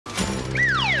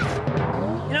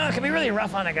it can be really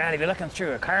rough on a guy to be looking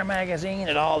through a car magazine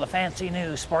at all the fancy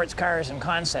new sports cars and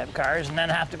concept cars and then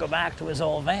have to go back to his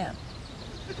old van.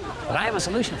 But I have a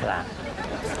solution for that.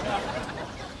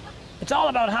 It's all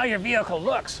about how your vehicle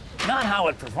looks, not how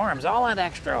it performs. All that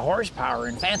extra horsepower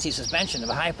and fancy suspension of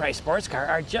a high-priced sports car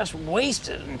are just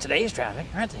wasted in today's traffic,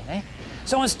 aren't they, eh?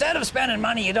 So instead of spending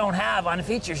money you don't have on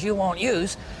features you won't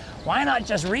use, why not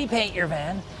just repaint your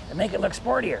van and make it look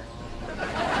sportier?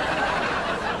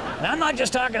 And I'm not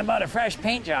just talking about a fresh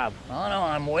paint job. Oh no,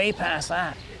 I'm way past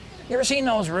that. You ever seen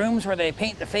those rooms where they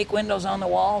paint the fake windows on the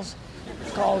walls?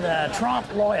 It's called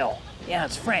trompe l'oeil. Yeah,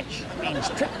 it's French. It means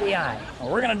trick the eye.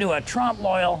 Well, we're gonna do a trompe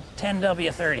l'oeil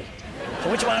 10W30. So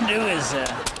what you wanna do is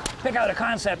pick out a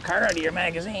concept car out of your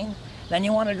magazine, then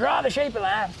you wanna draw the shape of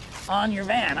that on your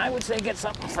van. I would say get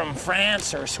something from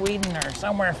France or Sweden or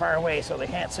somewhere far away so they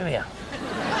can't sue you.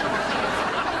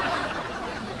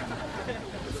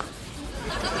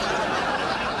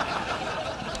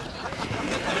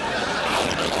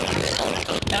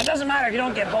 Now, it doesn't matter if you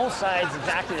don't get both sides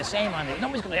exactly the same on it.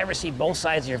 Nobody's going to ever see both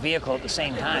sides of your vehicle at the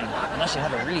same time, unless you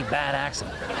have a really bad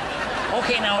accident.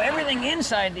 Okay, now everything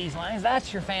inside these lines,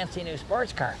 that's your fancy new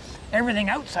sports car. Everything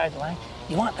outside the line,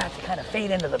 you want that to kind of fade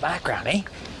into the background, eh?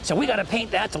 So we got to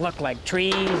paint that to look like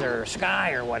trees or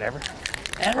sky or whatever.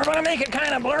 And we're going to make it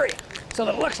kind of blurry, so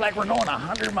that it looks like we're going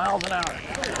 100 miles an hour.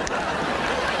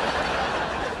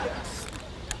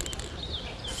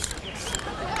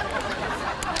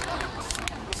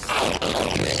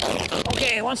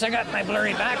 Okay, once I got my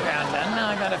blurry background done, now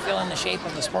I got to fill in the shape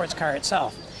of the sports car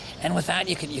itself. And with that,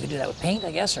 you could do that with paint,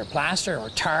 I guess, or plaster, or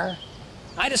tar.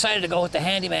 I decided to go with the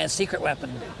Handyman secret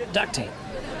weapon, duct tape.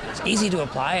 It's easy to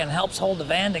apply and helps hold the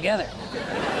van together.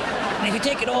 And if you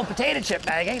take an old potato chip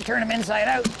bag, you turn them inside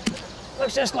out,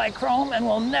 looks just like chrome and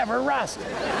will never rust. And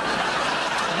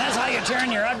that's how you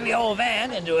turn your ugly old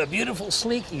van into a beautiful,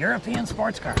 sleek European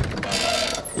sports car.